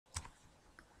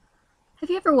Have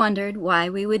you ever wondered why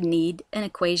we would need an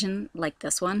equation like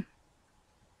this one?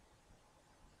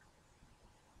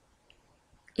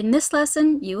 In this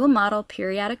lesson, you will model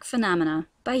periodic phenomena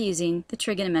by using the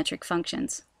trigonometric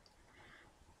functions.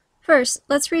 First,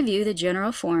 let's review the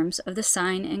general forms of the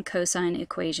sine and cosine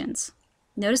equations.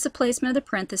 Notice the placement of the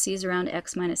parentheses around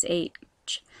x minus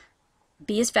h.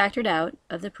 b is factored out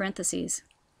of the parentheses.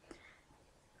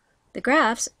 The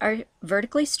graphs are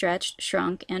vertically stretched,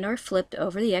 shrunk, and or flipped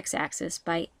over the x-axis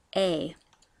by a.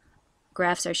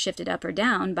 Graphs are shifted up or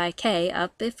down by k,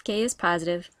 up if k is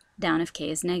positive, down if k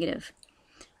is negative.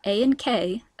 A and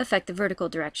k affect the vertical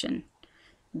direction.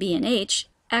 B and h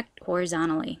act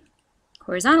horizontally.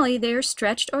 Horizontally, they are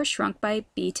stretched or shrunk by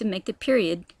b to make the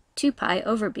period 2 pi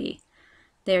over b.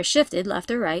 They are shifted left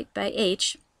or right by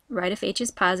h, right if h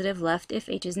is positive, left if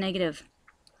h is negative.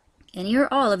 Any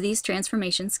or all of these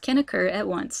transformations can occur at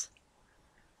once.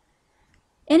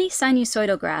 Any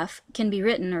sinusoidal graph can be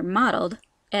written or modeled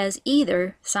as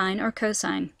either sine or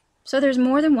cosine, so there's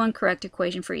more than one correct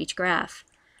equation for each graph.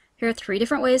 Here are 3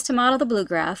 different ways to model the blue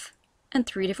graph and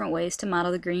 3 different ways to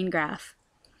model the green graph.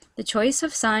 The choice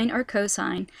of sine or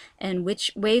cosine and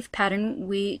which wave pattern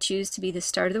we choose to be the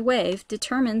start of the wave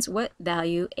determines what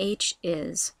value h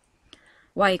is.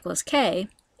 Y equals k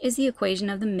is the equation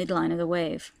of the midline of the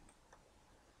wave.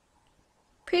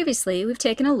 Previously, we've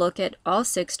taken a look at all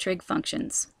 6 trig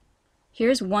functions.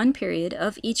 Here's one period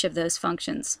of each of those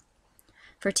functions.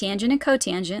 For tangent and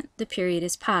cotangent, the period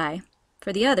is pi.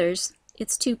 For the others,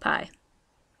 it's 2 pi.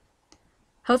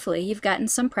 Hopefully, you've gotten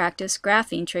some practice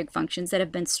graphing trig functions that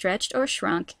have been stretched or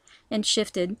shrunk and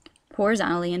shifted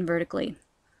horizontally and vertically.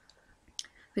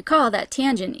 Recall that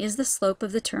tangent is the slope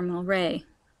of the terminal ray.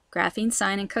 Graphing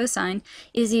sine and cosine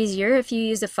is easier if you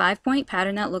use a 5-point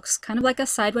pattern that looks kind of like a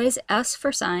sideways S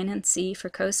for sine and C for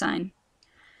cosine.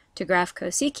 To graph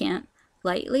cosecant,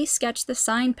 lightly sketch the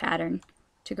sine pattern.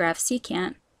 To graph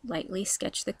secant, lightly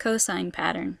sketch the cosine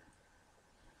pattern.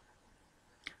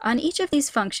 On each of these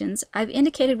functions, I've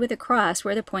indicated with a cross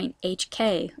where the point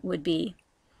HK would be.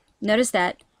 Notice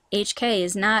that HK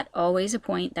is not always a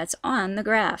point that's on the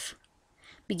graph.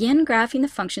 Begin graphing the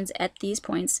functions at these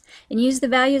points and use the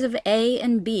values of a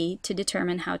and b to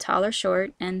determine how tall or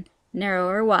short and narrow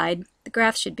or wide the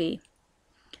graph should be.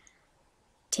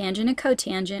 Tangent and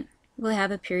cotangent will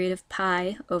have a period of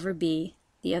pi over b,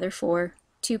 the other 4,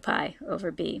 2 pi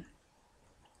over b.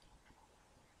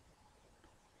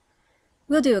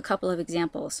 We'll do a couple of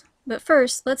examples, but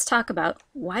first let's talk about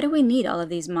why do we need all of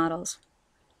these models.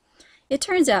 It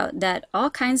turns out that all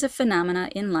kinds of phenomena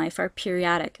in life are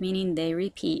periodic, meaning they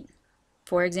repeat.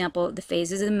 For example, the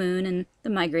phases of the moon and the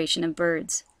migration of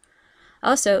birds.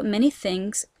 Also, many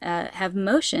things have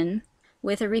motion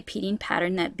with a repeating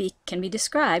pattern that can be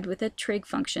described with a trig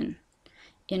function.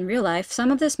 In real life,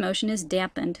 some of this motion is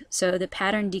dampened, so the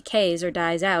pattern decays or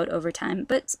dies out over time,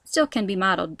 but still can be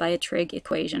modeled by a trig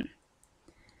equation.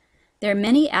 There are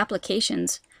many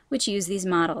applications which use these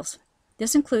models.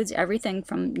 This includes everything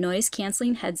from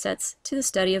noise-canceling headsets to the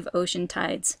study of ocean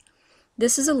tides.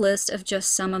 This is a list of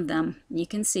just some of them. You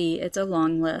can see it's a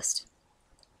long list.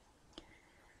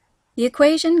 The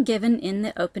equation given in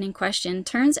the opening question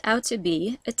turns out to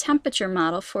be a temperature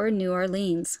model for New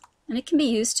Orleans, and it can be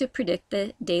used to predict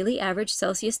the daily average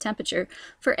Celsius temperature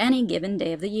for any given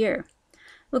day of the year.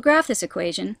 We'll graph this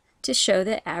equation to show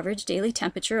the average daily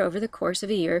temperature over the course of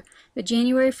a year, with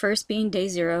January 1st being day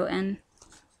 0 and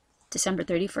December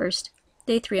 31st,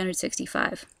 day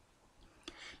 365.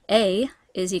 A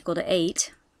is equal to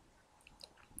 8.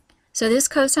 So this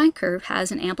cosine curve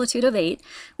has an amplitude of 8,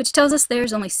 which tells us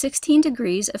there's only 16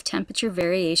 degrees of temperature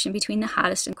variation between the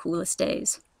hottest and coolest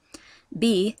days.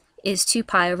 B is 2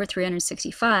 pi over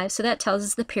 365, so that tells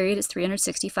us the period is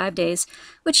 365 days,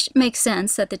 which makes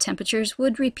sense that the temperatures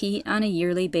would repeat on a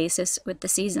yearly basis with the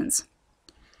seasons.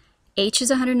 H is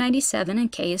 197 and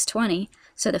K is 20,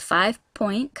 so the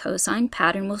 5-point cosine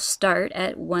pattern will start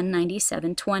at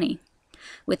 197.20,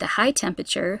 with the high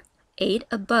temperature 8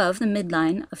 above the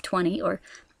midline of 20, or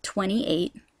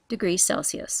 28 degrees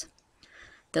Celsius.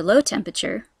 The low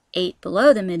temperature 8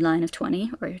 below the midline of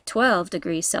 20, or 12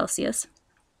 degrees Celsius,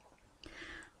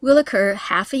 will occur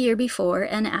half a year before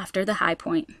and after the high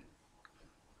point.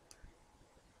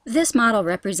 This model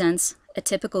represents a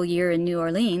typical year in New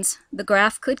Orleans. The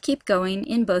graph could keep going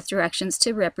in both directions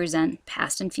to represent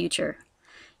past and future.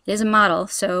 It is a model,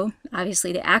 so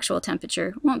obviously the actual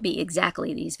temperature won't be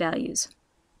exactly these values.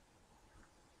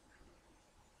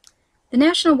 The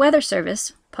National Weather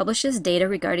Service publishes data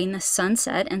regarding the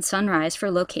sunset and sunrise for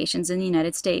locations in the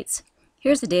United States.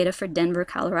 Here's the data for Denver,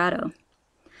 Colorado.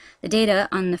 The data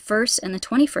on the 1st and the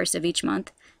 21st of each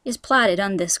month is plotted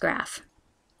on this graph.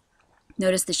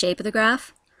 Notice the shape of the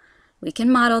graph? We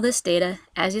can model this data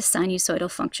as a sinusoidal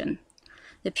function.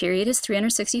 The period is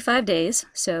 365 days,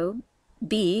 so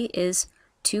B is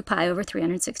 2 pi over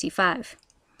 365.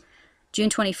 June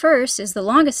 21st is the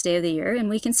longest day of the year, and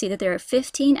we can see that there are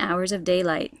 15 hours of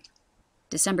daylight.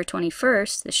 December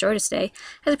 21st, the shortest day,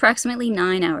 has approximately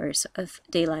 9 hours of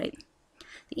daylight.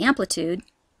 The amplitude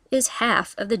is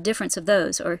half of the difference of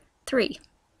those, or 3.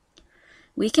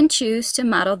 We can choose to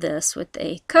model this with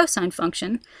a cosine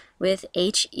function with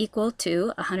h equal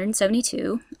to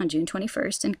 172 on June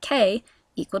 21st and k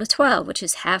equal to 12, which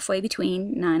is halfway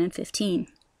between 9 and 15.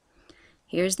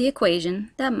 Here's the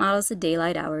equation that models the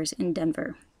daylight hours in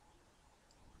Denver.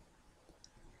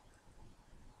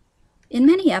 In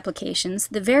many applications,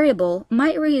 the variable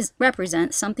might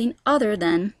represent something other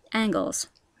than angles.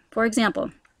 For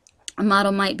example, a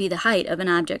model might be the height of an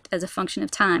object as a function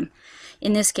of time.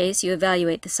 In this case, you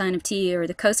evaluate the sine of t or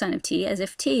the cosine of t as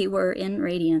if t were in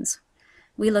radians.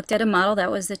 We looked at a model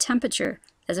that was the temperature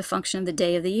as a function of the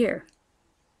day of the year.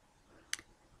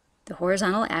 The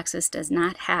horizontal axis does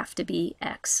not have to be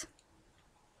x.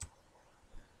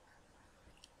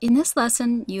 In this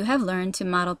lesson, you have learned to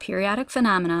model periodic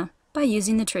phenomena by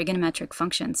using the trigonometric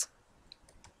functions.